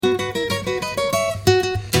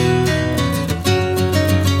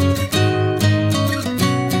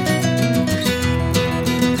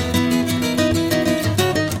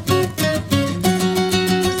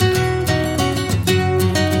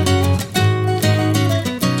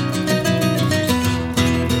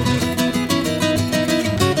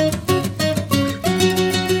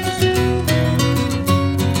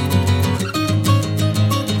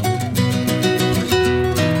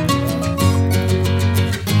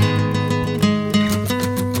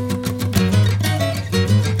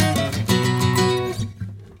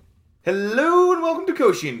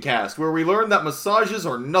Ocean Cast, where we learn that massages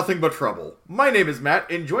are nothing but trouble. My name is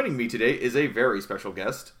Matt, and joining me today is a very special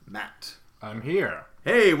guest, Matt. I'm here.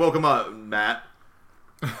 Hey, welcome on, Matt.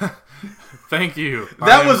 Thank you.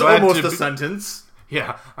 That was almost a sentence.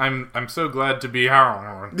 Yeah, I'm so glad to be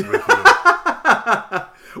here with you.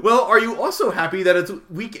 Well, are you also happy that it's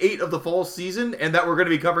week 8 of the fall season, and that we're going to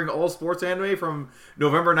be covering all sports anime from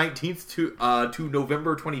November 19th to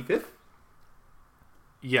November 25th?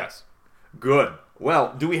 Yes. Good.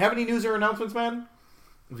 Well, do we have any news or announcements, man?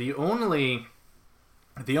 The only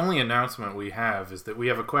announcement we have is that we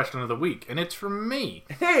have a question of the week, and it's from me.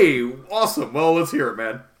 Hey, awesome. Well, let's hear it,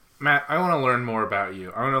 man. Matt, I want to learn more about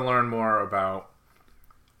you. I want to learn more about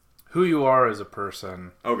who you are as a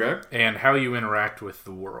person. Okay. And how you interact with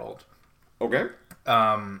the world. Okay.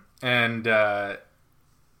 And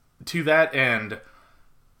to that end,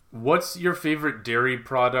 what's your favorite dairy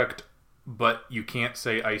product, but you can't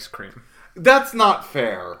say ice cream? That's not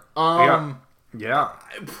fair. Yeah.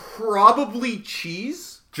 Probably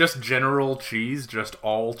cheese. Just general cheese, just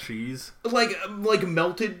all cheese. Like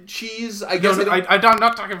melted cheese. I guess I'm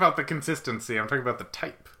not talking about the consistency. I'm talking about the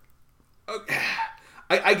type.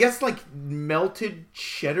 I guess like melted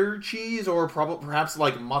cheddar cheese, or perhaps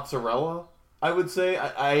like mozzarella. I would say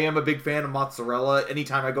I am a big fan of mozzarella.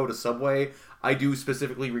 Anytime I go to Subway, I do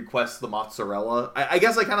specifically request the mozzarella. I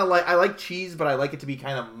guess I like cheese, but I like it to be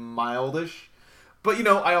kind of mildish. But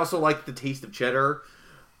I also like the taste of cheddar.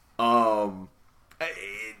 As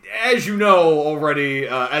you know already,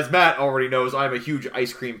 as Matt already knows, I'm a huge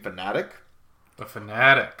ice cream fanatic. A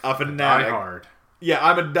fanatic. Diehard. Yeah,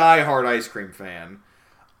 I'm a diehard ice cream fan.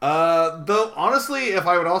 Though, honestly, if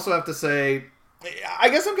I would also have to say,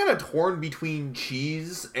 I guess I'm kind of torn between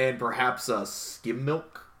cheese and perhaps skim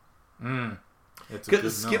milk.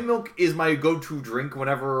 Because skim milk is my go-to drink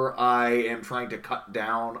whenever I am trying to cut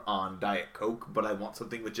down on Diet Coke, but I want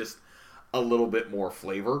something with just a little bit more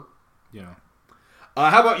flavor. Yeah.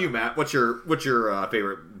 How about you, Matt? What's your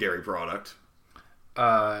favorite dairy product?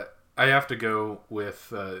 I have to go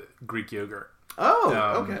with Greek yogurt.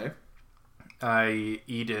 Oh, okay. I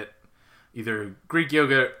eat it either Greek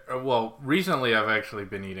yogurt. Well, recently I've actually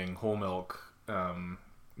been eating whole milk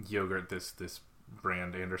yogurt. This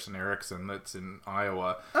brand, Anderson Erickson, that's in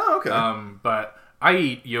Iowa. Oh, okay. But I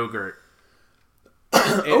eat yogurt.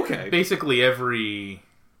 Okay. Basically every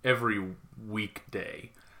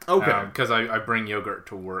weekday. Okay. Because I bring yogurt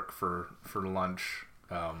to work for lunch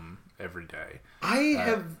every day. I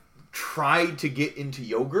have tried to get into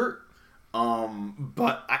yogurt.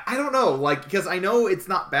 But I don't know, because I know it's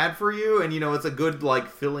not bad for you, and it's a good,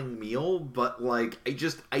 filling meal, but, I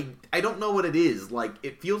don't know what it is.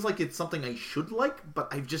 It feels like it's something I should like, but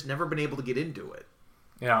I've just never been able to get into it.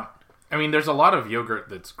 Yeah. I mean, there's a lot of yogurt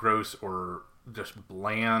that's gross or just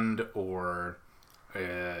bland, or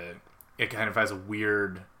it kind of has a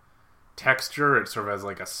weird texture. It sort of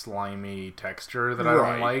has, a slimy texture that I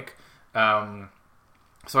don't like.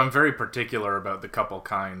 So I'm very particular about the couple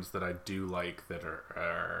kinds that I do like that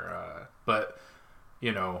are but,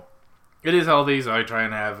 it is healthy, so I try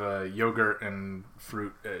and have yogurt and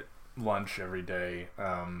fruit at lunch every day.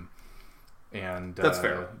 And that's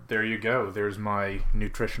fair. There you go. There's my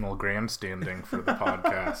nutritional grandstanding for the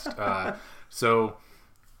podcast. So,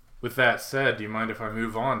 with that said, do you mind if I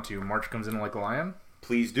move on to March Comes In Like a Lion?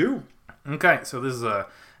 Please do. Okay, so this is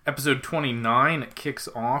episode 29. It kicks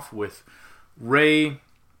off with Ray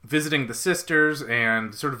visiting the sisters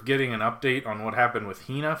and sort of getting an update on what happened with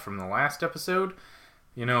Hina from the last episode.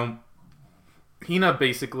 Hina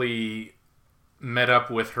basically met up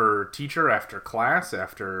with her teacher after class,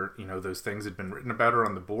 after, those things had been written about her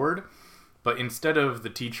on the board. But instead of the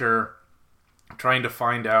teacher trying to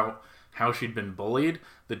find out how she'd been bullied,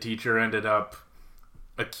 the teacher ended up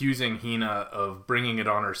accusing Hina of bringing it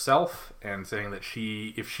on herself and saying that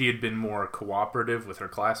if she had been more cooperative with her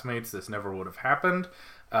classmates, this never would have happened.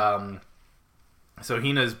 So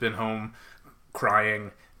Hina's been home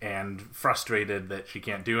crying and frustrated that she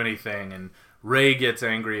can't do anything, and Ray gets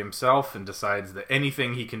angry himself and decides that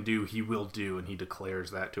anything he can do, he will do, and he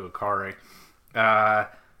declares that to Akari.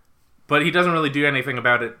 But he doesn't really do anything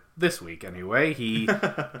about it this week anyway. He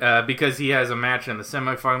because he has a match in the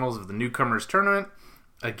semifinals of the newcomers tournament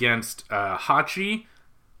against Hachi,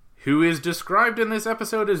 who is described in this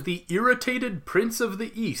episode as the irritated Prince of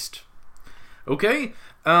the East. Okay?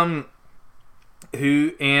 Despite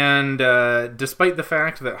the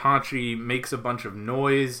fact that Hachi makes a bunch of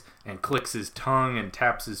noise and clicks his tongue and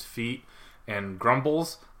taps his feet and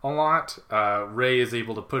grumbles a lot, Ray is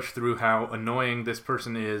able to push through how annoying this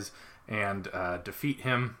person is and defeat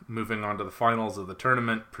him, moving on to the finals of the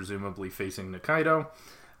tournament, presumably facing Nikaido.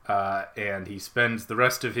 and he spends the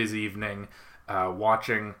rest of his evening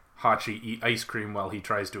watching Hachi eat ice cream while he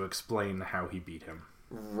tries to explain how he beat him.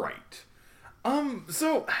 Right.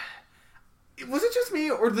 So, was it just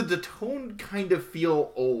me, or did the tone kind of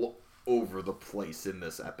feel all over the place in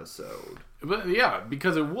this episode? But yeah,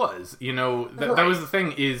 because it was. That was the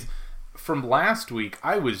thing is, from last week,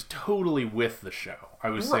 I was totally with the show. I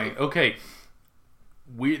was saying, okay,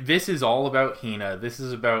 this is all about Hina. This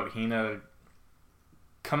is about Hina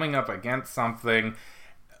coming up against something.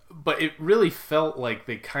 But it really felt like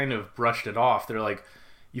they kind of brushed it off. They're like,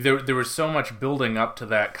 there was so much building up to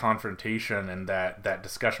that confrontation and that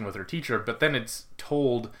discussion with her teacher, but then it's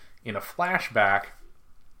told in a flashback,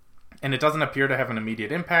 and it doesn't appear to have an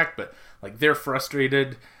immediate impact, but like they're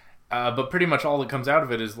frustrated. But pretty much all that comes out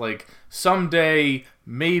of it is like, someday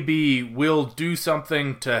maybe we'll do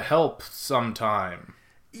something to help sometime.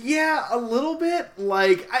 Yeah, a little bit.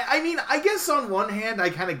 Like, I mean, I guess on one hand I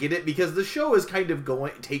kind of get it, because the show is kind of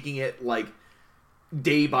taking it like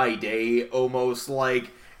day by day almost, like,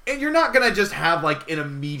 and you're not gonna just have like an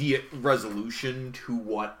immediate resolution to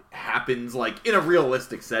what happens like in a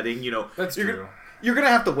realistic setting. That's true. You're gonna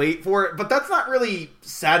have to wait for it, but that's not really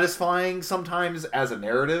satisfying sometimes as a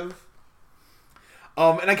narrative.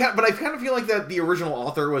 But I kind of feel like that the original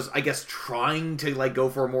author was, I guess, trying to like go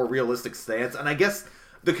for a more realistic stance, and I guess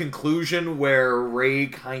the conclusion where Rei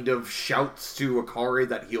kind of shouts to Akari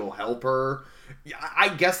that he'll help her, I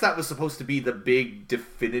guess that was supposed to be the big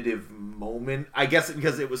definitive moment. I guess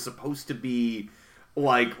because it was supposed to be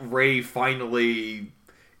like Rei finally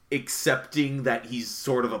accepting that he's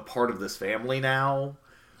sort of a part of this family now.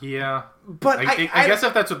 Yeah. But I guess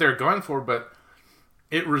if that's what they're going for, but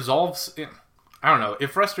it resolves... I don't know. It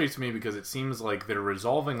frustrates me because it seems like they're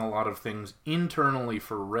resolving a lot of things internally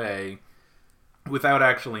for Rei without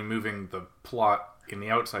actually moving the plot in the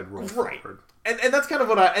outside world forward. And that's kind of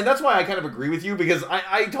and that's why I kind of agree with you, because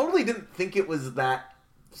I totally didn't think it was that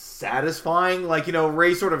satisfying. Like,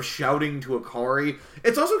 Rei sort of shouting to Akari.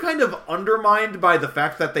 It's also kind of undermined by the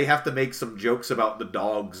fact that they have to make some jokes about the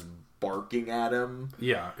dogs barking at him.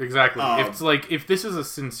 Yeah, exactly. It's like, if this is a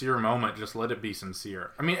sincere moment, just let it be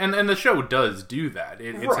sincere. I mean, and the show does do that.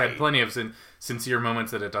 It's had plenty of sincere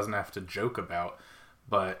moments that it doesn't have to joke about.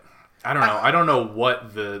 But I don't know. I don't know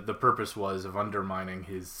what the purpose was of undermining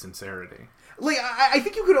his sincerity. Like, I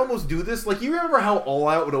think you could almost do this. Like, you remember how All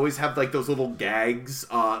Out would always have, like, those little gags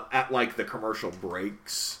at, like, the commercial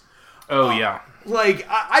breaks? Oh, yeah. Like,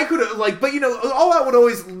 I could, like, but, All Out would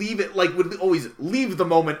always leave it, like, would always leave the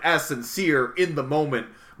moment as sincere in the moment,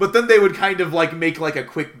 but then they would kind of, like, make, like, a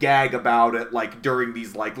quick gag about it, like, during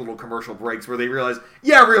these, like, little commercial breaks where they realize,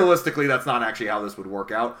 yeah, realistically, that's not actually how this would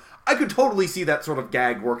work out. I could totally see that sort of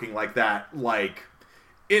gag working like that, like,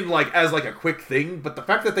 in, like, as, like, a quick thing, but the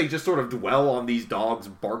fact that they just sort of dwell on these dogs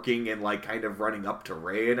barking and, like, kind of running up to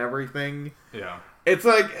Rei and everything. Yeah. It's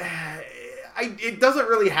like, it doesn't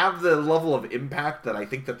really have the level of impact that I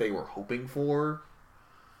think that they were hoping for.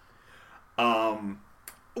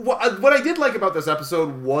 What I did like about this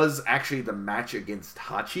episode was actually the match against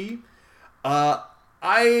Hachi.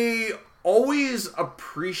 I always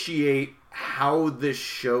appreciate how this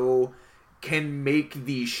show can make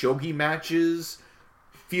the shogi matches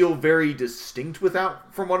feel very distinct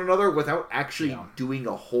from one another without actually doing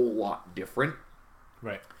a whole lot different.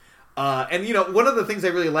 Right. And, one of the things I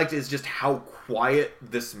really liked is just how quiet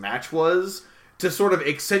this match was to sort of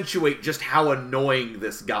accentuate just how annoying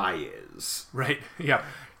this guy is. Right, yeah.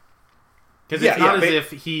 Because it's not as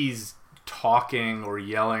if he's talking or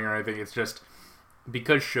yelling or anything. It's just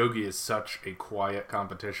because shogi is such a quiet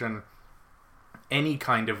competition, any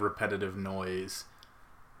kind of repetitive noise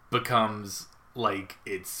becomes like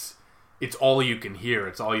it's all you can hear.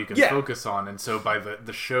 It's all you can focus on. And so by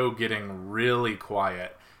the show getting really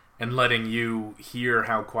quiet and letting you hear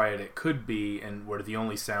how quiet it could be, and where the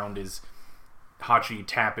only sound is Hachi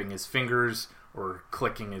tapping his fingers or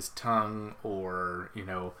clicking his tongue or,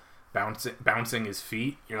 bouncing his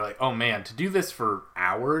feet, you're like, oh man, to do this for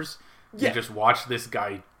hours and just watch this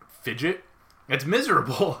guy fidget, it's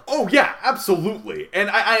miserable. Oh yeah, absolutely.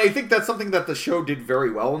 And I think that's something that the show did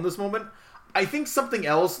very well in this moment. I think something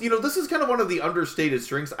else, this is kind of one of the understated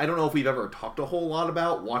strengths I don't know if we've ever talked a whole lot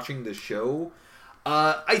about watching this show.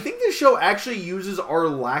 I think this show actually uses our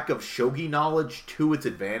lack of shogi knowledge to its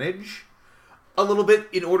advantage a little bit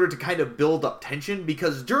in order to kind of build up tension,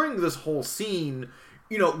 because during this whole scene,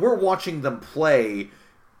 we're watching them play.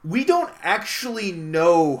 We don't actually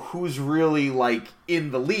know who's really, like,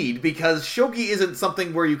 in the lead, because shogi isn't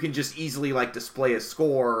something where you can just easily, like, display a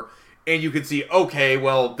score and you can see, okay,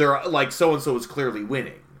 well, they're, like, so-and-so is clearly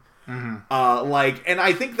winning. And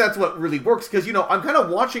I think that's what really works, because, you know, I'm kind of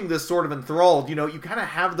watching this sort of enthralled. You know, you kind of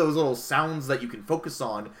have those little sounds that you can focus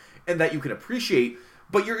on and that you can appreciate,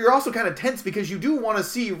 but you're also kind of tense because you do want to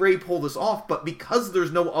see Ray pull this off, but because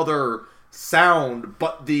there's no other sound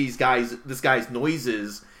but this guy's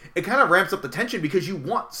noises, it kind of ramps up the tension because you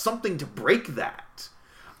want something to break that.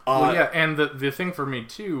 Well, yeah, and the thing for me,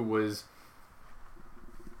 too, was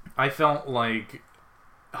I felt like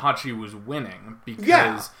Hachi was winning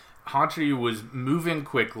because Hachi was moving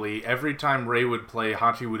quickly. Every time Ray would play,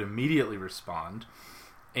 Hachi would immediately respond.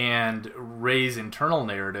 And Ray's internal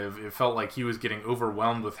narrative, it felt like he was getting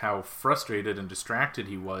overwhelmed with how frustrated and distracted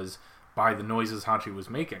he was by the noises Hachi was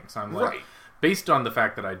making. So I'm like, based on the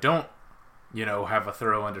fact that I don't, you know, have a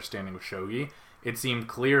thorough understanding of shogi, it seemed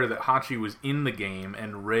clear that Hachi was in the game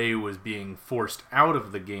and Ray was being forced out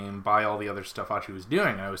of the game by all the other stuff Hachi was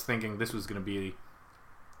doing. And I was thinking this was going to be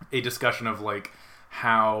a discussion of, like,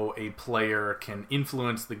 how a player can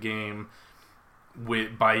influence the game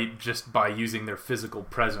by using their physical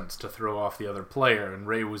presence to throw off the other player, and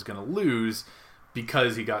Ray was going to lose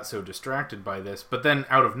because he got so distracted by this. But then,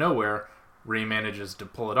 out of nowhere, Ray manages to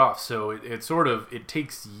pull it off. So it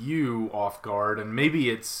takes you off guard, and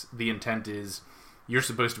maybe the intent is you're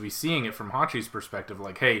supposed to be seeing it from Hachi's perspective,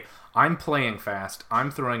 like, hey, I'm playing fast,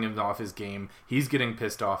 I'm throwing him off his game, he's getting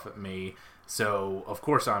pissed off at me, so of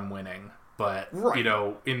course I'm winning. But, you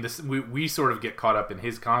know, in this, we sort of get caught up in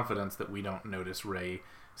his confidence that we don't notice Ray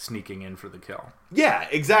sneaking in for the kill. Yeah,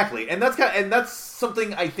 exactly. And that's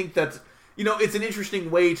something I think that's, you know, it's an interesting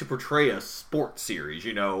way to portray a sports series,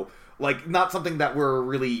 you know, like, not something that we're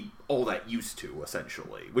really all that used to,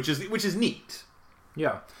 essentially, which is neat.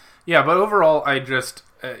 Yeah. Yeah, but overall, I just,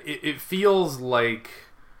 it feels like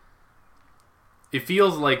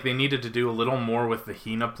they needed to do a little more with the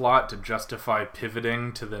Hina plot to justify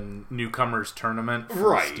pivoting to the newcomers tournament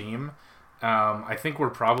for Steam. I think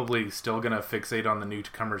we're probably still going to fixate on the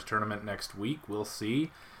newcomers tournament next week. We'll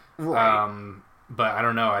see. Right. But I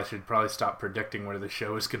don't know. I should probably stop predicting where the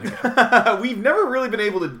show is going to go. We've never really been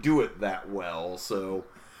able to do it that well, so...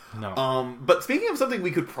 No. But speaking of something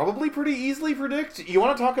we could probably pretty easily predict, you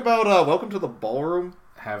want to talk about Welcome to the Ballroom?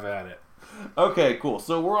 Have at it. Okay, cool.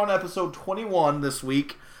 So we're on episode 21 this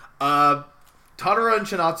week. Tadara and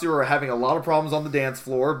Chinatsu are having a lot of problems on the dance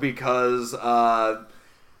floor because Hyodo's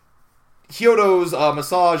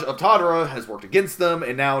massage of Tadara has worked against them,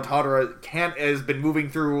 and now Tadara has been moving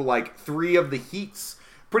through like 3 of the heats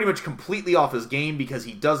pretty much completely off his game because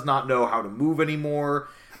he does not know how to move anymore.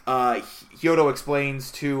 Hyodo explains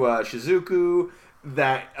to Shizuku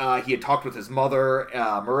that he had talked with his mother,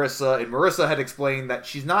 Marissa, and Marissa had explained that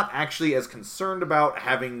she's not actually as concerned about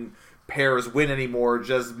having pairs win anymore,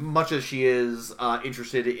 just as much as she is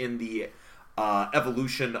interested in the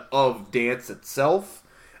evolution of dance itself.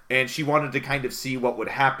 And she wanted to kind of see what would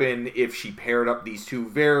happen if she paired up these two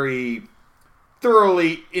very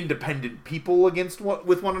thoroughly independent people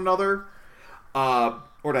with one another.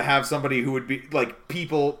 Or to have somebody who would be, like,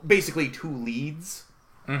 people, basically 2 leads.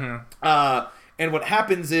 Mm-hmm. And what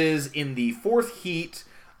happens is, in the 4th heat,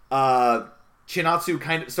 Chinatsu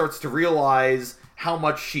kind of starts to realize how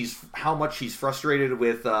much she's frustrated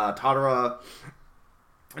with Tadara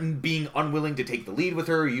and being unwilling to take the lead with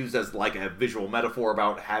her, used as, like, a visual metaphor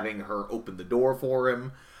about having her open the door for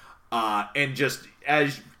him. And just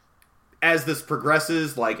as this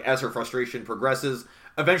progresses, like, as her frustration progresses,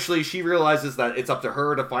 eventually she realizes that it's up to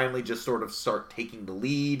her to finally just sort of start taking the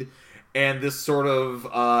lead, and this sort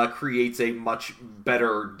of creates a much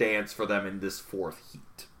better dance for them in this 4th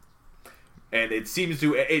heat. And it seems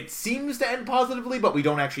to end positively, but we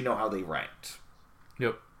don't actually know how they ranked.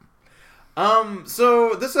 Yep.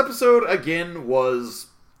 So this episode again was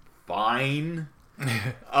fine.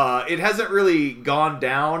 It hasn't really gone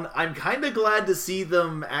down. I'm kind of glad to see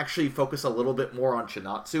them actually focus a little bit more on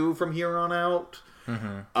Chinatsu from here on out.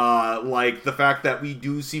 Mm-hmm. Like the fact that we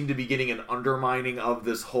do seem to be getting an undermining of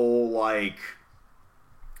this whole like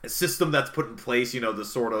system that's put in place. You know, the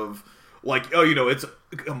sort of like, oh, you know, it's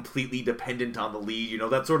completely dependent on the lead. You know,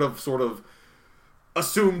 that sort of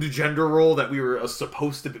assumed gender role that we were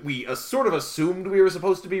supposed to be. We sort of assumed we were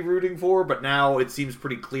supposed to be rooting for, but now it seems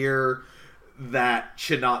pretty clear that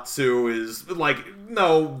Chinatsu is like,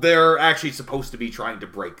 no, they're actually supposed to be trying to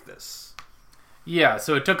break this. Yeah,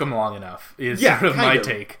 so it took them long enough, is sort of my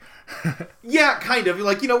take. Yeah, kind of.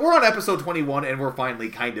 Like, you know, we're on episode 21, and we're finally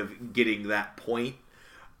kind of getting that point.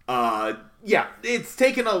 Yeah, it's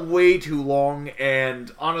taken a way too long,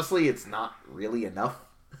 and honestly, it's not really enough.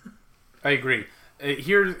 I agree.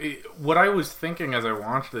 What I was thinking as I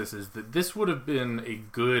watched this is that this would have been a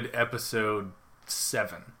good episode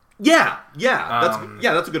 7. Yeah,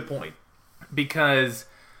 that's a good point. Because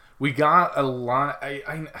we got a lot.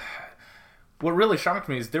 What really shocked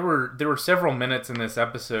me is there were several minutes in this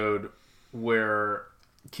episode where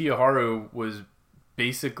Kiyoharu was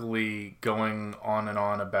basically going on and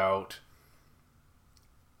on about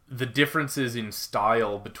the differences in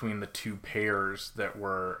style between the two pairs that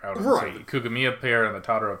were out of the Kugamiya pair and the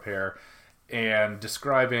Tadara pair, and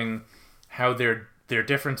describing how their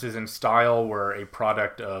differences in style were a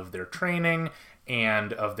product of their training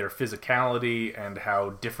and of their physicality, and how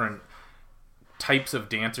different types of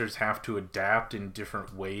dancers have to adapt in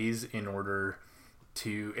different ways in order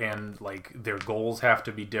to, and like their goals have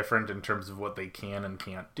to be different in terms of what they can and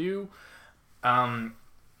can't do,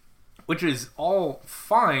 which is all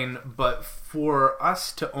fine, but for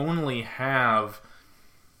us to only have,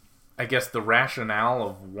 I guess, the rationale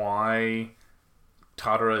of why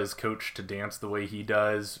Tadara is coached to dance the way he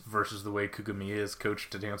does versus the way Kugamiya is coached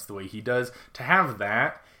to dance the way he does, to have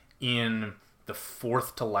that in the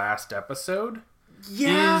fourth to last episode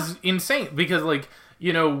is insane. Because, like,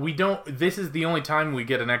 you know, this is the only time we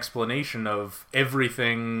get an explanation of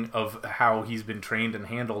everything of how he's been trained and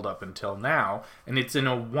handled up until now, and it's in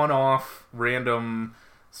a one-off random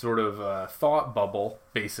sort of thought bubble,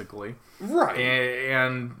 basically. Right.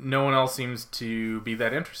 And no one else seems to be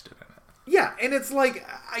that interested in it. Yeah, and it's like,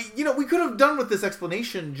 we could have done with this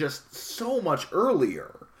explanation just so much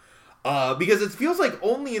earlier. Because it feels like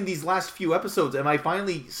only in these last few episodes am I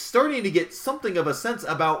finally starting to get something of a sense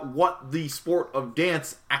about what the sport of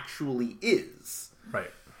dance actually is. Right.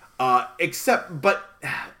 But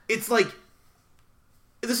it's like,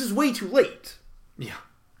 this is way too late. Yeah.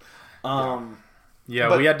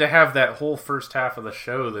 But we had to have that whole first half of the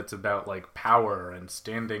show that's about, like, power and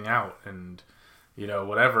standing out and, you know,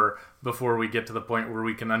 whatever, before we get to the point where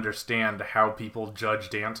we can understand how people judge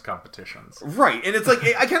dance competitions. Right, and it's like,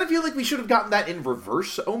 I kind of feel like we should have gotten that in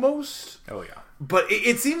reverse, almost. Oh, yeah. But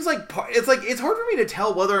it seems like, it's hard for me to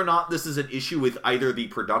tell whether or not this is an issue with either the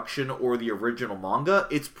production or the original manga.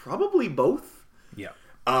 It's probably both. Yeah.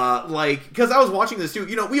 Because I was watching this too,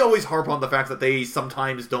 we always harp on the fact that they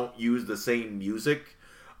sometimes don't use the same music,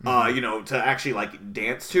 to actually, like,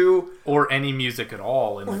 dance to. Or any music at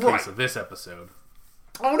all in the case of this episode.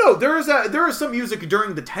 Oh no, there is some music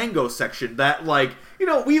during the tango section that, like,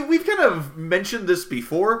 we've kind of mentioned this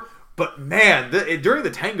before, but man, during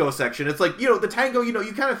the tango section, it's like, the tango,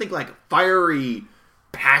 you kind of think like fiery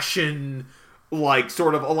passion, like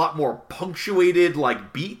sort of a lot more punctuated,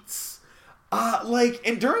 like, beats.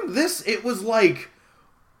 And during this, it was like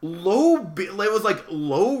low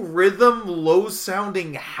rhythm, low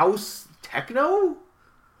sounding house techno,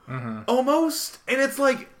 almost, and it's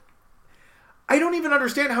like, I don't even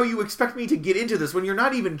understand how you expect me to get into this when you're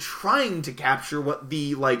not even trying to capture what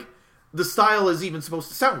the style is even supposed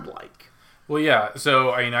to sound like. Well, yeah,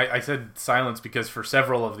 so, I mean, I said silence because for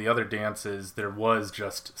several of the other dances, there was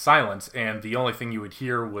just silence, and the only thing you would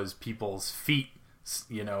hear was people's feet,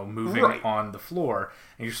 moving on the floor,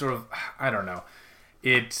 and you're sort of, I don't know,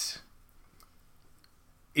 it's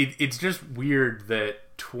just weird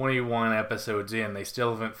that 21 episodes in, they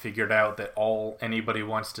still haven't figured out that all anybody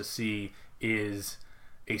wants to see is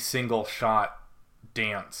a single shot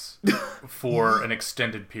dance for an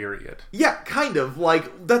extended period. Yeah, kind of.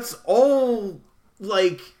 Like, that's all,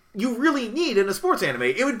 like, you really need in a sports anime.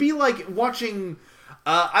 It would be like watching,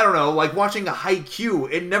 watching a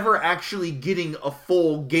Haikyuu and never actually getting a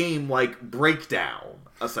full game, like, breakdown,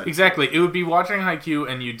 essentially. Exactly. It would be watching Haikyuu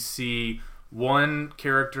and you'd see one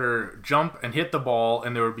character jump and hit the ball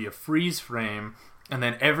and there would be a freeze frame and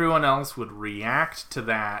then everyone else would react to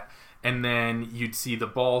that. And then you'd see the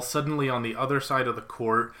ball suddenly on the other side of the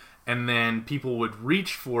court, and then people would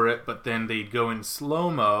reach for it, but then they'd go in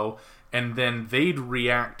slow-mo, and then they'd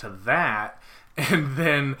react to that, and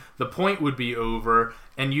then the point would be over,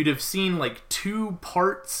 and you'd have seen, like, two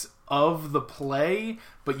parts of the play,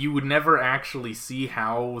 but you would never actually see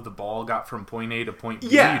how the ball got from point A to point B.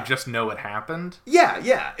 Yeah. You'd just know it happened.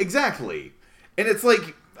 Yeah, exactly. And it's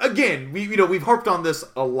like, again, we've harped on this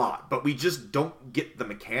a lot, but we just don't get the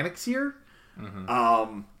mechanics here.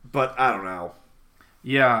 But I don't know.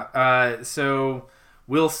 Yeah, so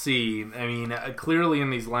we'll see. I mean, clearly in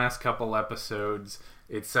these last couple episodes,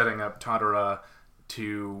 it's setting up Tadara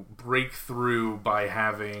to break through by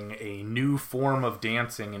having a new form of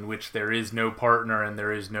dancing in which there is no partner and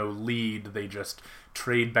there is no lead. They just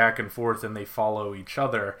trade back and forth and they follow each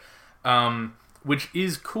other, which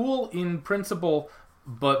is cool in principle.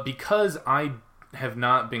 But because I have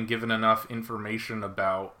not been given enough information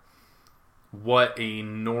about what a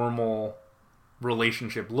normal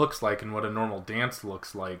relationship looks like and what a normal dance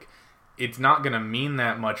looks like, it's not going to mean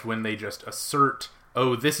that much when they just assert,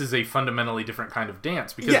 oh, this is a fundamentally different kind of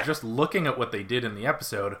dance. Because just looking at what they did in the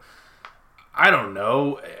episode, I don't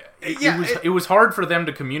know. It was hard for them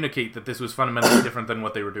to communicate that this was fundamentally different than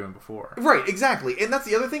what they were doing before. Right, exactly. And that's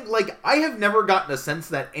the other thing. Like, I have never gotten a sense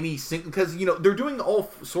that because, they're doing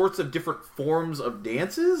all sorts of different forms of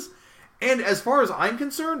dances. And as far as I'm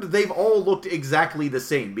concerned, they've all looked exactly the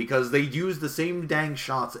same because they use the same dang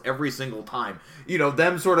shots every single time.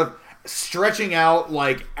 Them sort of stretching out,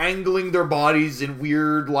 like, angling their bodies in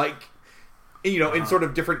weird, like, in sort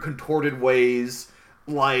of different contorted ways.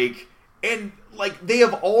 Like, and, like, they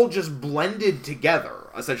have all just blended together,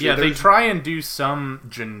 essentially. Yeah, they try and do some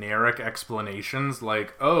generic explanations,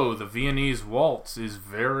 like, oh, the Viennese waltz is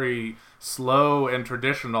very slow and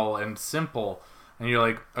traditional and simple. And you're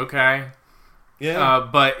like, okay. Yeah.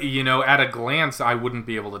 But, at a glance, I wouldn't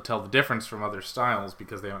be able to tell the difference from other styles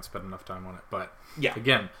because they haven't spent enough time on it. But,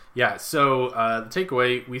 again, so the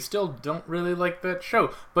takeaway, we still don't really like that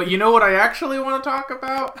show. But you know what I actually want to talk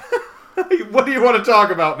about? What do you want to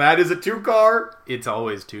talk about, Matt? Is it 2-car? It's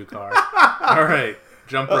always 2-car. All right.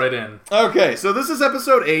 Jump right in. Okay, so this is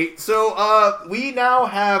episode 8. So, we now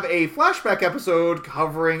have a flashback episode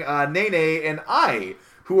covering Nene and I,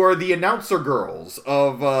 who are the announcer girls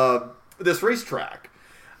of this racetrack.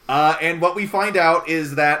 And what we find out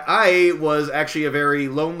is that I was actually a very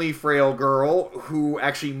lonely, frail girl who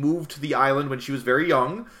actually moved to the island when she was very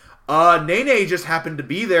young. Nene just happened to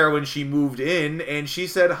be there when she moved in, and she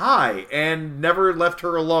said hi, and never left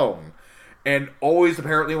her alone. And always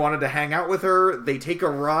apparently wanted to hang out with her. They take a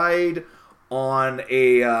ride on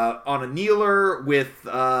a kneeler with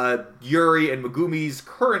Yuri and Megumi's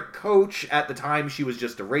current coach. At the time, she was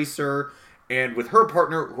just a racer, and with her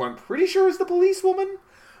partner, who I'm pretty sure is the policewoman.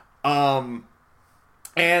 And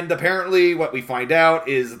apparently, what we find out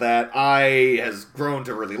is that I has grown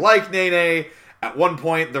to really like Nene. At one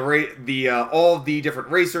point, all the different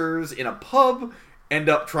racers in a pub end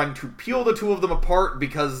up trying to peel the two of them apart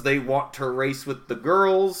because they want to race with the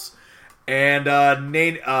girls. And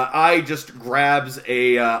I just grabs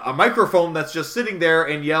a microphone that's just sitting there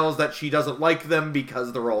and yells that she doesn't like them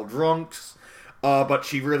because they're all drunks. But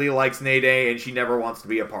she really likes Nene and she never wants to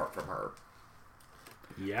be apart from her.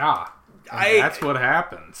 Yeah. That's what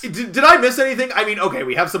happens. Did I miss anything? I mean, okay,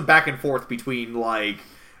 we have some back and forth between, like,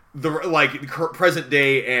 present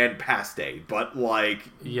day and past day, but, like...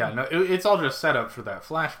 Yeah, no, it's all just set up for that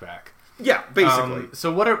flashback. Yeah, basically.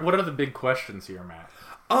 So what are the big questions here, Matt?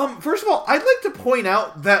 First of all, I'd like to point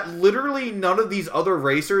out that literally none of these other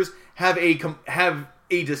racers have a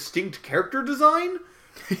distinct character design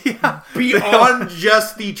beyond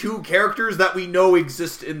just the two characters that we know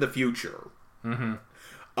exist in the future. Mm-hmm.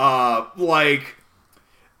 Like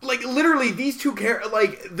literally these two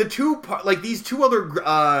these two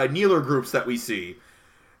other kneeler groups that we see,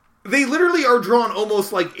 they literally are drawn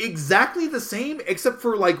almost like exactly the same, except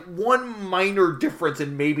for like one minor difference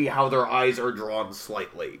in maybe how their eyes are drawn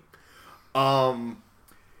slightly. And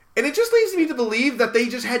it just leaves me to believe that they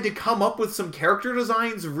just had to come up with some character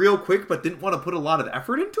designs real quick, but didn't want to put a lot of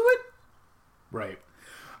effort into it. Right.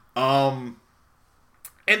 And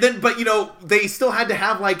then, but they still had to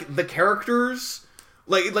have like the characters.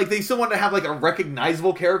 Like they still want to have like a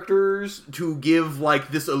recognizable characters to give like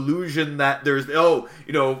this illusion that there's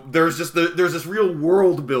this real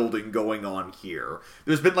world building going on here.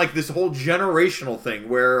 There's been like this whole generational thing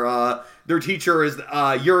where their teacher is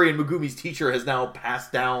Yuri and Megumi's teacher has now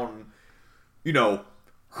passed down,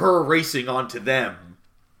 her racing onto them.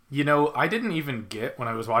 I didn't even get when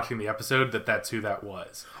I was watching the episode that that's who that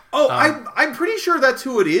was. Oh, I'm pretty sure that's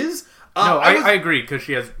who it is. No, I agree because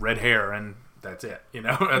she has red hair and. That's it,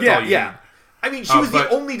 That's all you need. I mean, she was the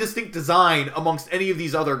only distinct design amongst any of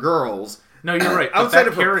these other girls. No, you're right. Outside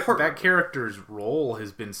of her that character's role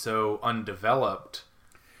has been so undeveloped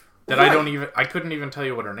that I couldn't even tell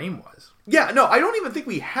you what her name was. Yeah, no, I don't even think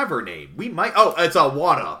we have her name. We might. Oh, it's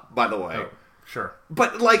Wada, by the way. Oh, sure.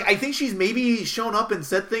 But I think she's maybe shown up and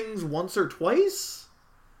said things once or twice.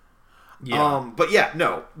 Yeah. But yeah,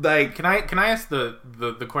 no. Can I ask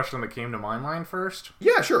the question that came to my mind first?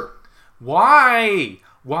 Yeah, sure. Why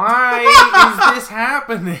is this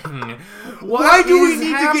happening? Why do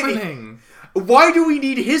we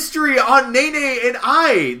need history on Nene and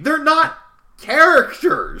I? They're not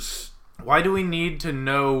characters. Why do we need to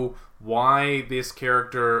know why this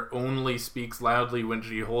character only speaks loudly when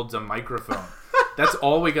she holds a microphone? That's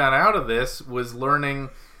all we got out of this was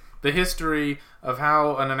learning the history of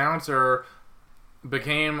how an announcer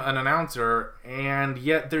became an announcer, and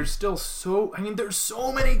yet there's still there's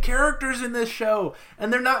so many characters in this show,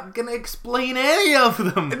 and they're not gonna explain any of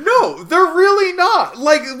them. No, they're really not.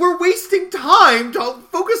 Like, we're wasting time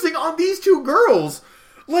focusing on these two girls.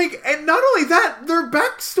 Like, and not only that, their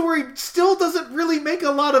backstory still doesn't really make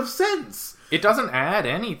a lot of sense. It doesn't add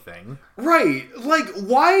anything. Right. Like,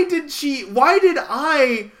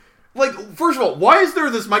 first of all, why is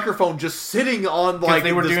there this microphone just sitting on, like... Because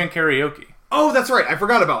they were doing karaoke. Oh, that's right. I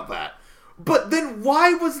forgot about that. But then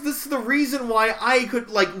why was this the reason why I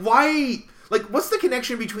could, what's the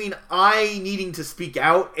connection between I needing to speak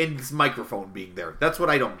out and this microphone being there? That's what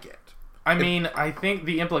I don't get. I mean, I think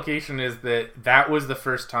the implication is that was the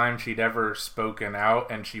first time she'd ever spoken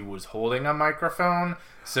out, and she was holding a microphone.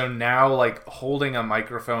 So now, like, holding a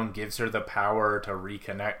microphone gives her the power to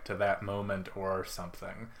reconnect to that moment or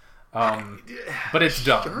something. But it's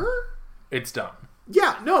dumb. Sure? It's dumb.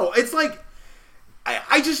 Yeah, no, it's like...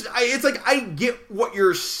 I get what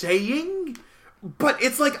you're saying, but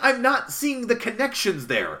it's like I'm not seeing the connections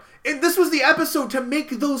there. And this was the episode to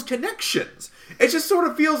make those connections. It just sort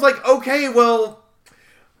of feels like, okay, well,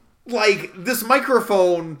 like, this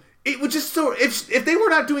microphone, it would just if they were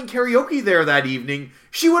not doing karaoke there that evening,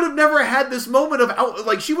 she would have never had this moment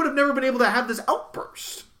of, she would have never been able to have this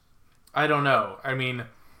outburst. I don't know. I mean,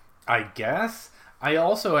 I guess. I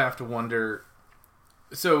also have to wonder,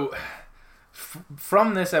 so...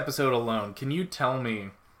 From this episode alone, can you tell me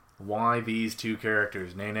why these two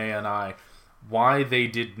characters, Nene and I, why they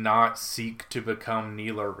did not seek to become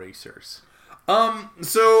Kneeler racers?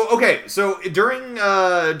 So during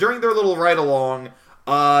their little ride along,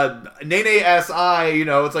 Nene asks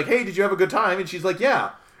it's like, hey, did you have a good time? And she's like,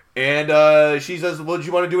 yeah. And she says, well, did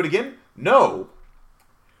you want to do it again? No.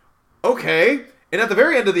 Okay. And at the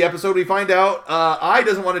very end of the episode, we find out I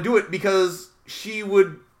doesn't want to do it because she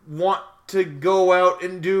would want to go out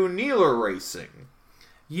and do Kneeler racing.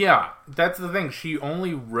 Yeah, that's the thing. She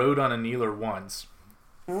only rode on a Kneeler once.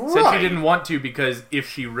 Right. Said she didn't want to because if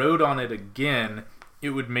she rode on it again,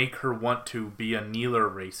 it would make her want to be a Kneeler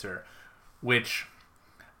racer, which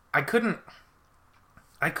I couldn't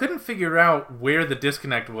figure out where the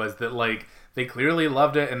disconnect was. That, like, they clearly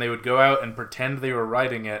loved it and they would go out and pretend they were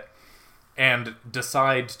riding it and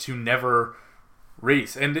decide to never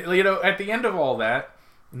race. And, at the end of all that,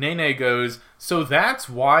 Nene goes, so that's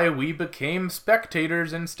why we became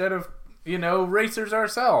spectators instead of, racers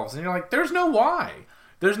ourselves. And you're like, there's no why.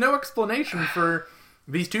 There's no explanation for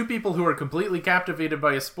these two people who are completely captivated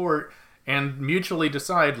by a sport and mutually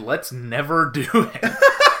decide, let's never do it.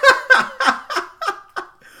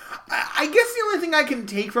 I guess the only thing I can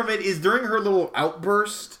take from it is during her little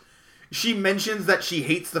outburst, she mentions that she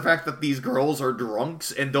hates the fact that these girls are drunks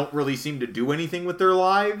and don't really seem to do anything with their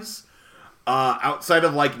lives. Outside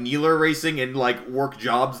of, Kneeler racing and, work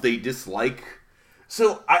jobs they dislike.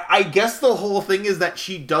 So, I guess the whole thing is that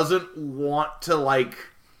she doesn't want to,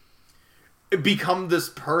 become this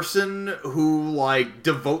person who,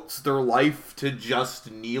 devotes their life to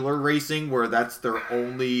just Kneeler racing, where that's their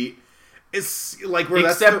only...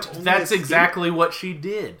 That's exactly what she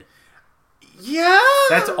did. Yeah!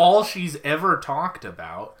 That's all she's ever talked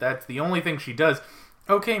about. That's the only thing she does.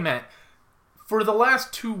 Okay, Matt... For the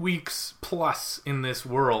last 2 weeks plus in this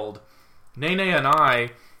world, Nene and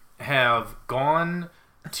I have gone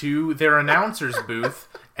to their announcer's booth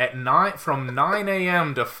at from 9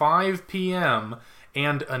 a.m. to 5 p.m.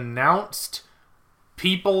 and announced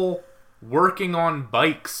people working on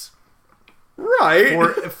bikes. Right.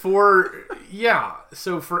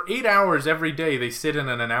 So for 8 hours every day, they sit in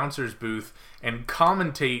an announcer's booth and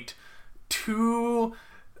commentate to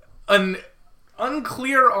an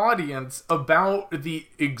unclear audience about the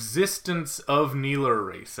existence of Kneeler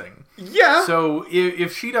racing. Yeah. So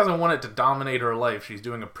if she doesn't want it to dominate her life, she's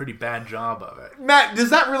doing a pretty bad job of it. Matt, does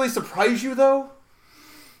that really surprise you, though?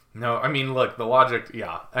 No, I mean, look, the logic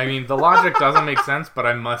doesn't make sense, but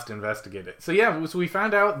I must investigate it. So yeah, so we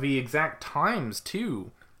found out the exact times, too,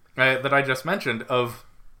 that I just mentioned, of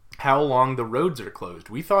how long the roads are closed.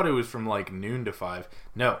 We thought it was from, noon to 5.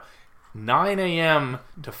 No. 9 a.m.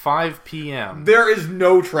 to 5 p.m. There is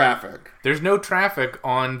no traffic. There's no traffic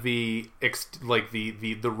on the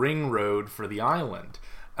ring road for the island.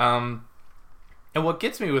 And what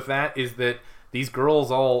gets me with that is that these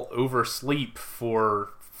girls all oversleep for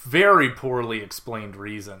very poorly explained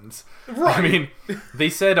reasons. Right. I mean, they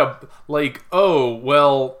said,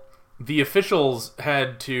 the officials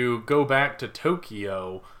had to go back to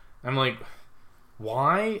Tokyo. I'm like...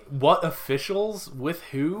 Why? What officials? With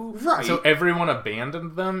who? Right. So everyone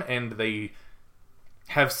abandoned them and they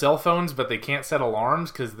have cell phones but they can't set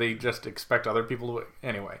alarms because they just expect other people to...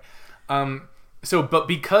 Anyway. But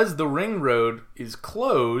because the ring road is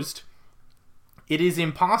closed, it is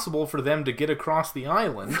impossible for them to get across the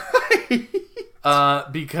island.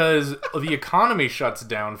 Because the economy shuts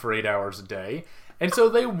down for 8 hours a day. And so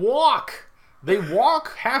they walk. They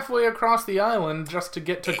walk halfway across the island just to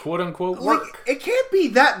get to quote-unquote work. Like, it can't be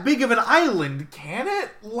that big of an island, can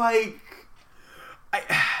it? Like,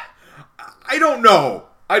 I don't know.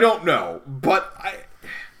 But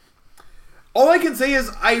all I can say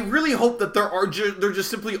is I really hope that there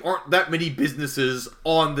just simply aren't that many businesses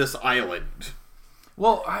on this island.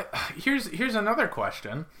 Well, here's another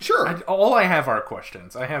question. Sure. All I have are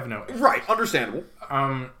questions. I have no... Right, understandable.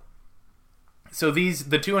 So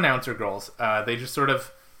the two announcer girls, they just sort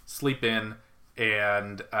of sleep in,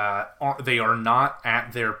 and they are not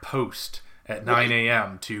at their post at 9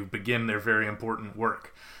 a.m. to begin their very important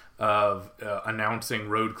work of announcing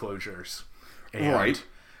road closures and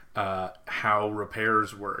how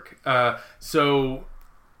repairs work. So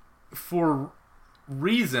for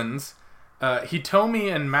reasons, Hitomi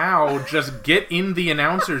and Mao just get in the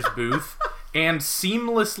announcer's booth and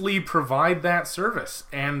seamlessly provide that service.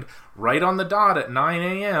 And right on the dot at 9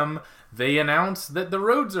 a.m., they announce that the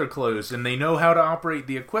roads are closed, and they know how to operate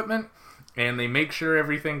the equipment, and they make sure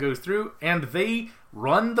everything goes through, and they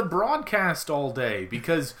run the broadcast all day,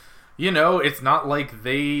 because, it's not like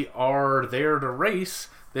they are there to race,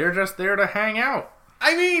 they're just there to hang out.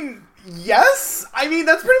 I mean, yes. I mean,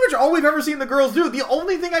 that's pretty much all we've ever seen the girls do. The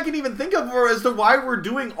only thing I can even think of as to why we're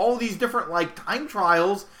doing all these different, time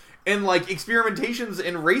trials and, experimentations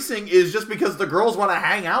in racing is just because the girls want to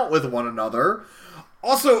hang out with one another.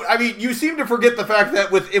 Also, I mean, you seem to forget the fact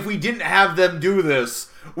that if we didn't have them do this,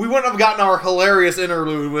 we wouldn't have gotten our hilarious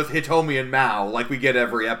interlude with Hitomi and Mao like we get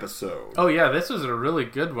every episode. Oh, yeah, this was a really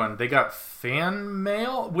good one. They got fan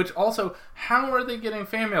mail, which also, how are they getting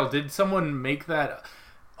fan mail? Did someone make that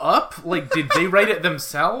up? Did they write it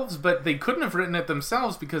themselves? But they couldn't have written it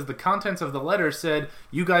themselves because the contents of the letter said,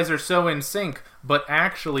 you guys are so in sync, but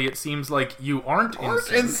actually it seems like you aren't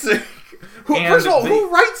in sync. First of all, who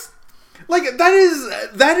writes...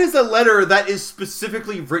 that is a letter that is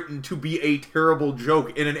specifically written to be a terrible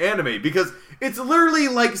joke in an anime, because it's literally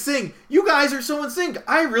saying, you guys are so in sync,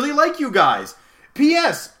 I really like you guys.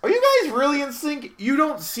 P.S. Are you guys really in sync? You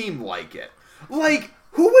don't seem like it.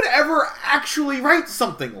 Who would ever actually write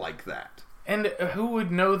something like that? And who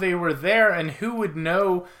would know they were there, and who would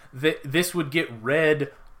know that this would get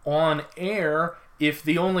read on air if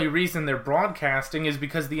the only reason they're broadcasting is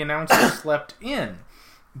because the announcer slept in?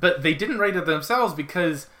 But they didn't write it themselves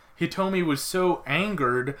because Hitomi was so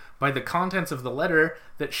angered by the contents of the letter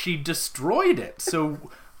that she destroyed it.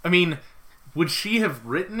 So, I mean, would she have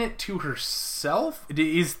written it to herself?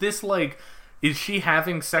 Is this is she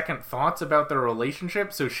having second thoughts about their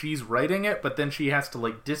relationship? So she's writing it, but then she has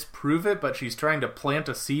to disprove it, but she's trying to plant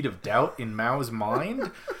a seed of doubt in Mao's mind?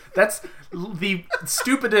 That's the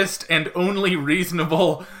stupidest and only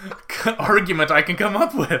reasonable argument I can come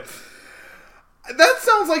up with. That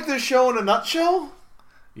sounds like the show in a nutshell.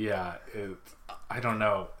 Yeah, I don't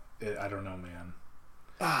know. I don't know, man.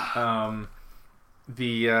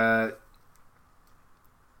 The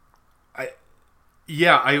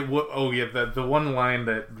one line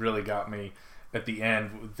that really got me at the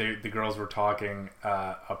end, the girls were talking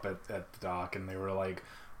up at the dock, and they were like,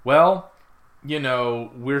 well,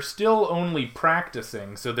 we're still only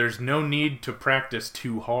practicing, so there's no need to practice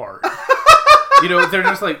too hard. They're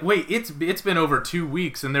just like, wait, it's been over 2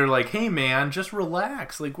 weeks, and they're like, hey, man, just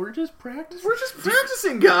relax. We're just practicing. We're just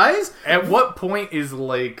practicing, guys. At what point is,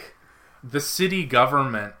 the city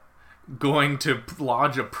government going to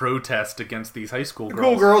lodge a protest against these high school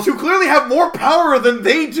girls who clearly have more power than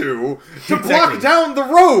they do to block down the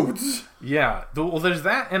roads? Yeah. Well, there's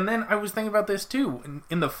that, and then I was thinking about this, too.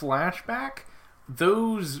 In the flashback,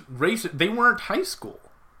 those they weren't high school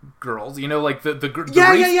girls. The race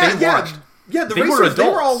they watched. Yeah, the racers, they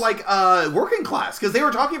were all, working class, because they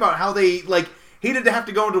were talking about how they, hated to have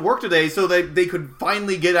to go into work today so that they could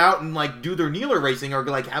finally get out and, do their Kneeler racing or,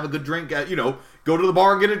 have a good drink, go to the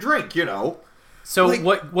bar and get a drink, So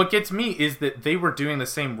what gets me is that they were doing the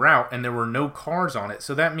same route and there were no cars on it.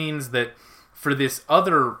 So that means that for this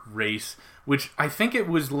other race, which I think it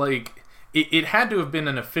was, it had to have been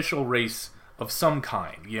an official race of some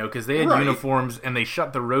kind, because they had uniforms and they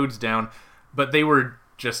shut the roads down, but they were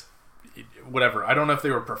just... whatever. I don't know if they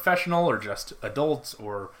were professional or just adults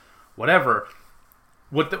or whatever.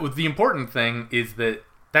 What the important thing is that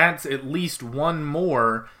that's at least one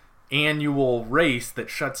more annual race that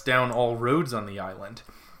shuts down all roads on the island.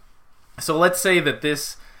 So let's say that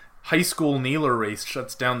this high school Kneeler race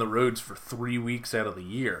shuts down the roads for 3 weeks out of the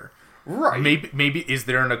year. Right. Maybe is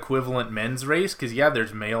there an equivalent men's race? Because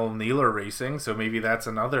there's male kneeler racing, so maybe that's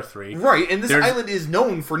another 3. Right, and this island is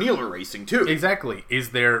known for kneeler racing too. Exactly.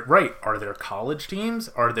 Are there college teams?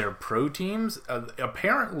 Are there pro teams?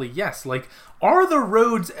 Apparently, yes. Like, are the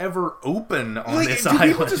roads ever open on this island? Do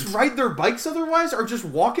people just ride their bikes otherwise, or just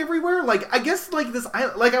walk everywhere? Like, I guess, like this,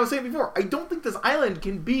 like I was saying before, I don't think this island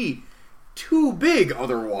can be too big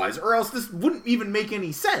otherwise, or else this wouldn't even make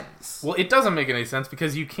any sense. Well, it doesn't make any sense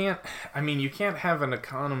because you can't have an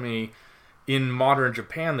economy in modern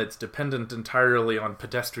Japan that's dependent entirely on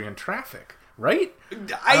pedestrian traffic, right?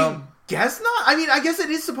 I guess not. I mean, I guess it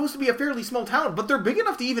is supposed to be a fairly small town, but they're big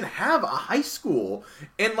enough to even have a high school,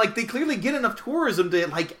 and, like, they clearly get enough tourism to,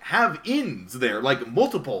 like, have inns there, like,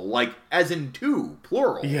 multiple, like, as in 2,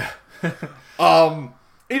 plural. Yeah.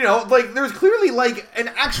 You know, like, there's clearly, like, an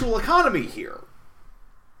actual economy here.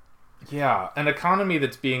 Yeah, an economy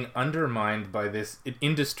that's being undermined by this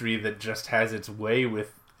industry that just has its way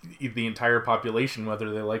with the entire population, whether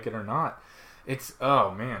they like it or not. It's,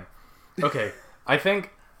 oh, man. Okay, I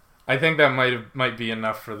think that might be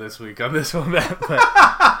enough for this week on this one. But,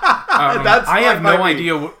 I have no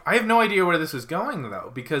idea. I have no idea where this is going,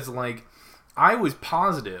 though, because, like, I was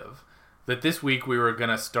positive that this week we were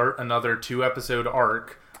going to start another 2-episode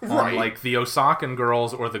arc on, like, the Osakan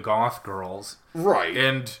girls or the Goth girls. Right.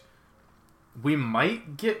 And we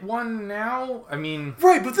might get one now? I mean...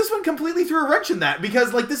 Right, but this one completely threw a wrench in that,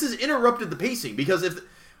 because, like, this has interrupted the pacing, because if...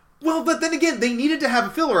 Well, but then again, they needed to have a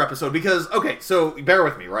filler episode, because... Okay, so, bear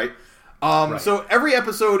with me, right? So every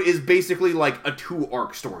episode is basically, like, a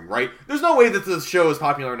 2-arc story, right? There's no way that this show is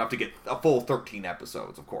popular enough to get a full 13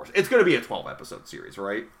 episodes, of course. It's going to be a 12-episode series,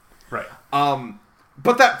 right? Right.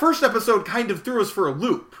 But that first episode kind of threw us for a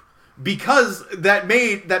loop, because that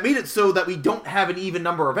made it so that we don't have an even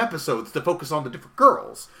number of episodes to focus on the different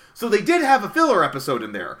girls. So they did have a filler episode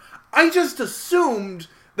in there. I just assumed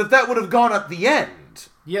that would have gone at the end.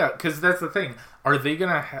 Yeah, because that's the thing. Are they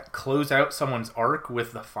gonna close out someone's arc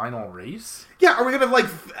with the final race? Yeah, are we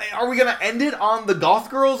gonna end it on the Goth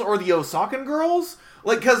girls or the Osakan girls?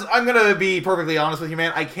 Like, because I'm gonna be perfectly honest with you,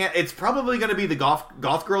 man. It's probably gonna be the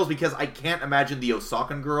Goth girls, because I can't imagine the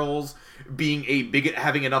Osakan girls being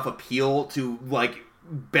having enough appeal to, like,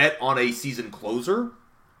 bet on a season closer.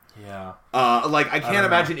 Yeah. Like, I can't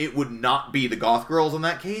imagine it would not be the Goth girls in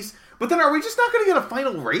that case. But then, are we just not gonna get a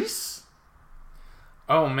final race?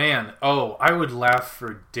 Oh, man. Oh, I would laugh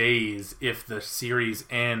for days if the series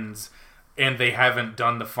ends and they haven't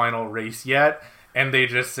done the final race yet, and they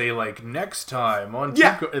just say, like, next time on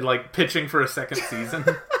like, pitching for a second season.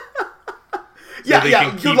 Good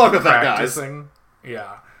luck with that, guys.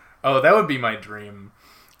 Yeah. Oh, that would be my dream.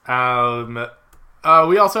 We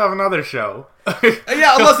also have another show.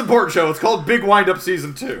 Yeah, a less important show. It's called Big Wind Up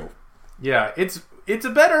Season 2. Yeah, it's a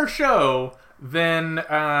better show than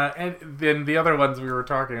the other ones we were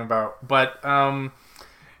talking about, but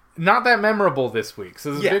not that memorable this week.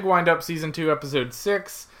 So this is Big Wind Up Season 2, Episode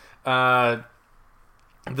 6.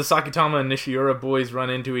 The Sakitama and Nishiura boys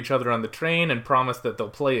run into each other on the train and promise that they'll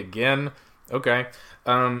play again. Okay.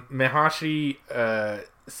 Mihashi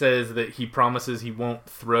says that he promises he won't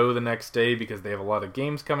throw the next day because they have a lot of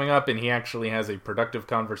games coming up, and he actually has a productive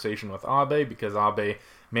conversation with Abe because Abe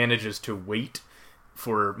manages to wait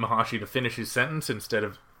for Mihashi to finish his sentence instead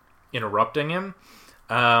of interrupting him.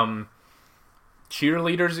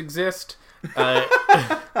 Cheerleaders exist.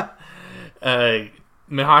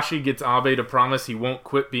 Mihashi gets Abe to promise he won't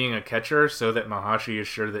quit being a catcher so that Mihashi is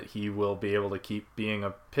sure that he will be able to keep being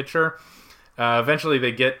a pitcher. Eventually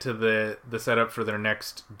they get to the setup for their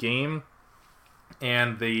next game,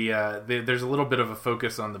 and there's a little bit of a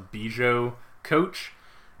focus on the Bijou coach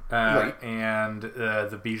and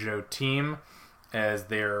the Bijou team as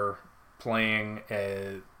they're playing.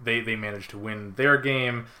 They manage to win their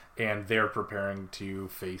game, and they're preparing to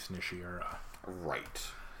face Nishiura. Right.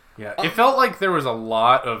 Yeah, it felt like there was a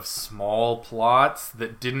lot of small plots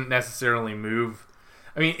that didn't necessarily move.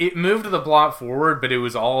 I mean, it moved the plot forward, but it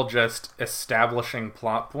was all just establishing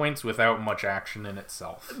plot points without much action in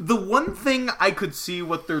itself. The one thing I could see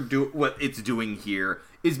what it's doing here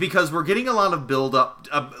is because we're getting a lot of build up.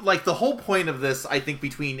 Like, the whole point of this, I think,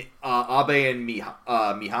 between Abe and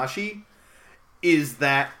Mihashi is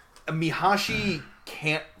that Mihashi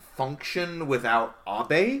can't function without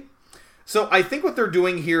Abe. So I think what they're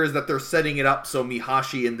doing here is that they're setting it up so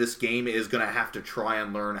Mihashi in this game is going to have to try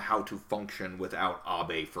and learn how to function without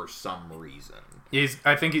Abe for some reason.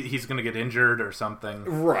 I think he's going to get injured or something.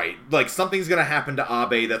 Right. Like, something's going to happen to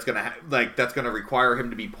Abe that's going to require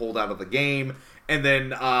him to be pulled out of the game. And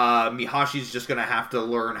then Mihashi's just going to have to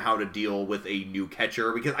learn how to deal with a new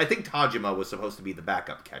catcher, because I think Tajima was supposed to be the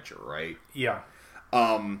backup catcher, right? Yeah.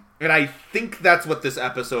 And I think that's what this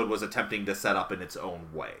episode was attempting to set up in its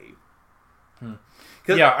own way.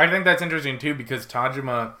 Yeah, I think that's interesting too, because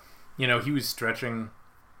Tajima, he was stretching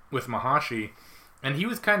with Mahashi, and he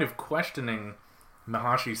was kind of questioning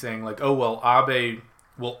Mahashi, saying like, "Oh well, Abe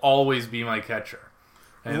will always be my catcher,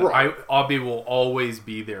 and right. Abe will always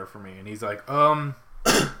be there for me." And he's like, "What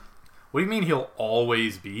do you mean he'll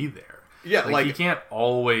always be there? Yeah, like he can't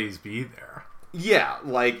always be there." Yeah,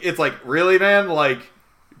 it's like, really, man? Like,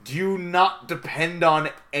 do you not depend on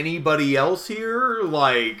anybody else here?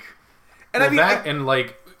 Like, and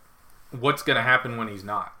what's gonna happen when he's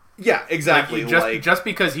not? Yeah, exactly. Just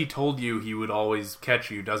because he told you he would always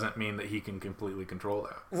catch you doesn't mean that he can completely control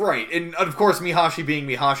that. Right, and of course Mihashi being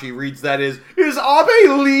Mihashi reads that is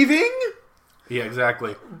Abe leaving? Yeah,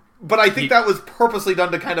 exactly. But I think that was purposely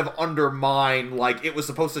done to kind of undermine, it was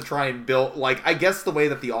supposed to try and build, I guess the way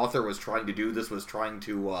that the author was trying to do this was trying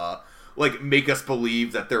to, make us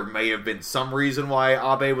believe that there may have been some reason why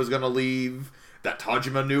Abe was going to leave, that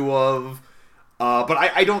Tajima knew of, but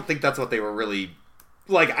I don't think that's what they were really...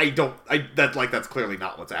 that's clearly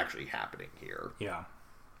not what's actually happening here. Yeah.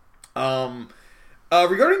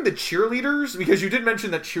 Regarding the cheerleaders, because you did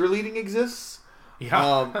mention that cheerleading exists.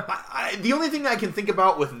 Yeah. The only thing I can think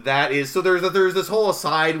about with that is, so there's this whole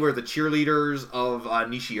aside where the cheerleaders of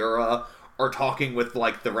Nishiura are talking with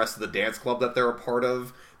the rest of the dance club that they're a part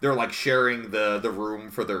of. They're sharing the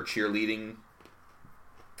room for their cheerleading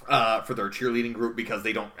group, because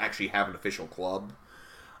they don't actually have an official club.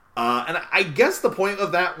 And I guess the point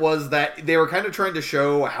of that was that they were kind of trying to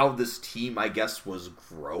show how this team, I guess, was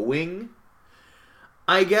growing.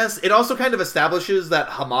 I guess it also kind of establishes that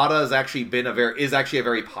Hamada is actually a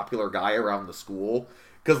very popular guy around the school,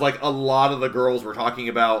 because a lot of the girls were talking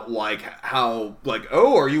about how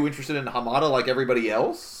oh, are you interested in Hamada like everybody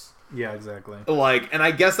else? Yeah, exactly. And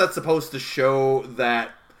I guess that's supposed to show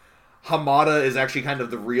that Hamada is actually kind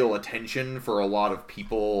of the real attention for a lot of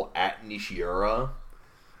people at Nishiura.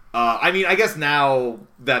 I guess now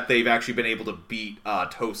that they've actually been able to beat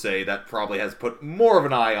Tosei, that probably has put more of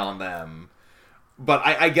an eye on them. But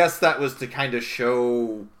I guess that was to kind of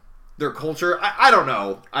show their culture. I don't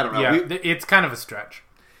know. Yeah, it's kind of a stretch.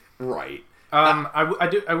 Right.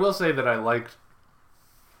 I will say that I liked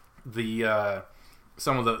the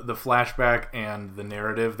some of the flashback and the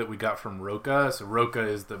narrative that we got from Roka. So Roka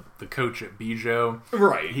is the coach at Bijo.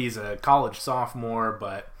 Right. He's a college sophomore,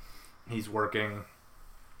 but he's working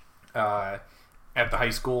at the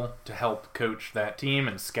high school to help coach that team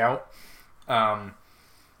and scout.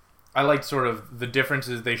 I liked sort of the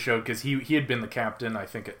differences they showed, because he had been the captain. I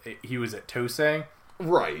think he was at Tosei.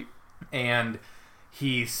 Right. And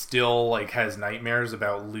he still has nightmares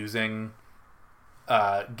about losing,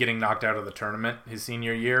 getting knocked out of the tournament his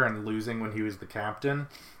senior year and losing when he was the captain.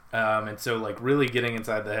 And so really getting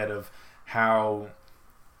inside the head of how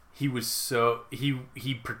he was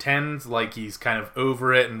he pretends like he's kind of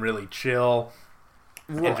over it and really chill,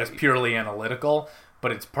 right, and just purely analytical,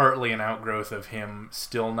 but it's partly an outgrowth of him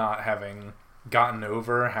still not having gotten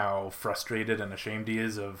over how frustrated and ashamed he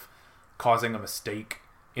is of causing a mistake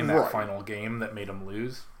in that final game that made him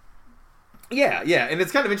lose. Yeah, and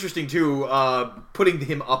it's kind of interesting too, putting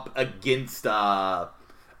him up against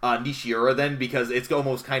Nishiura then, because it's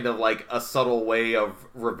almost kind of like a subtle way of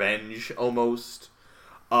revenge almost.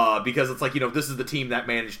 Because it's this is the team that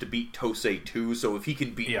managed to beat Tosei too, so if he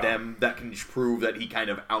can beat them, that can prove that he kind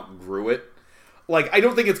of outgrew it. I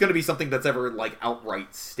don't think it's going to be something that's ever,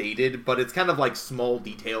 outright stated, but it's kind of, small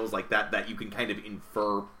details like that you can kind of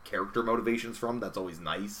infer character motivations from. That's always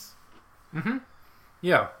nice. Mm-hmm.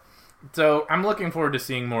 Yeah. So, I'm looking forward to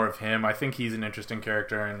seeing more of him. I think he's an interesting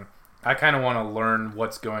character, and I kind of want to learn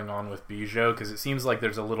what's going on with Bijo, because it seems like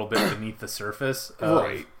there's a little bit beneath the surface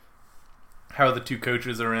of how the two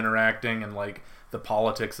coaches are interacting and, the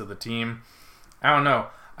politics of the team. I don't know.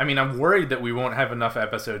 I'm worried that we won't have enough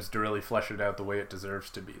episodes to really flesh it out the way it deserves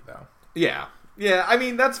to be, though. Yeah. Yeah,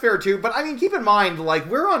 that's fair, too. But, keep in mind,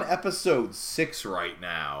 we're on episode 6 right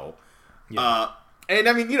now. Yeah. And,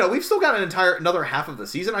 we've still got another half of the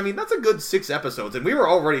season. That's a good 6 episodes. And we were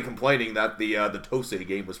already complaining that the Tosei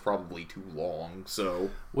game was probably too long, so...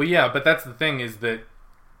 Well, yeah, but that's the thing, is that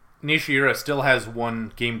Nishiura still has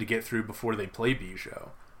one game to get through before they play Bijo.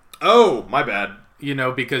 Oh, my bad.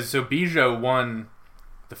 Because Bijo won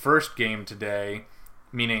the first game today,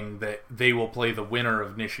 meaning that they will play the winner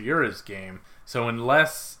of Nishiura's game. So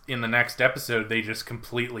unless in the next episode they just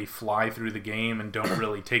completely fly through the game and don't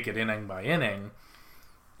really take it inning by inning,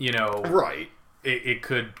 Right. it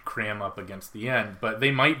could cram up against the end. But they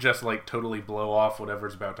might just like totally blow off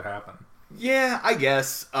whatever's about to happen. Yeah, I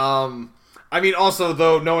guess. I mean, also,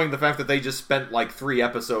 though, knowing the fact that they just spent, like, 3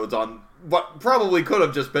 episodes on what probably could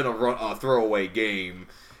have just been a throwaway game,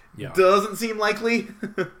 doesn't seem likely.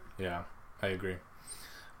 Yeah, I agree.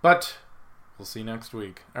 But we'll see next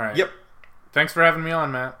week. All right. Yep. Thanks for having me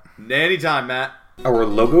on, Matt. Anytime, Matt. Our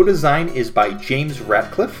logo design is by James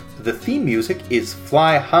Ratcliffe. The theme music is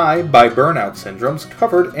Fly High by Burnout Syndromes,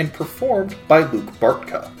 covered and performed by Luke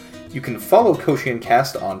Bartka. You can follow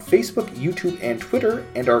KoshianCast on Facebook, YouTube, and Twitter,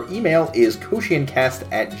 and our email is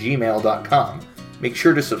koshiancast@gmail.com. Make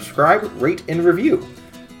sure to subscribe, rate, and review.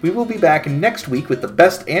 We will be back next week with the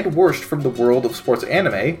best and worst from the world of sports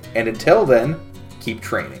anime, and until then, keep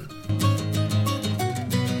training.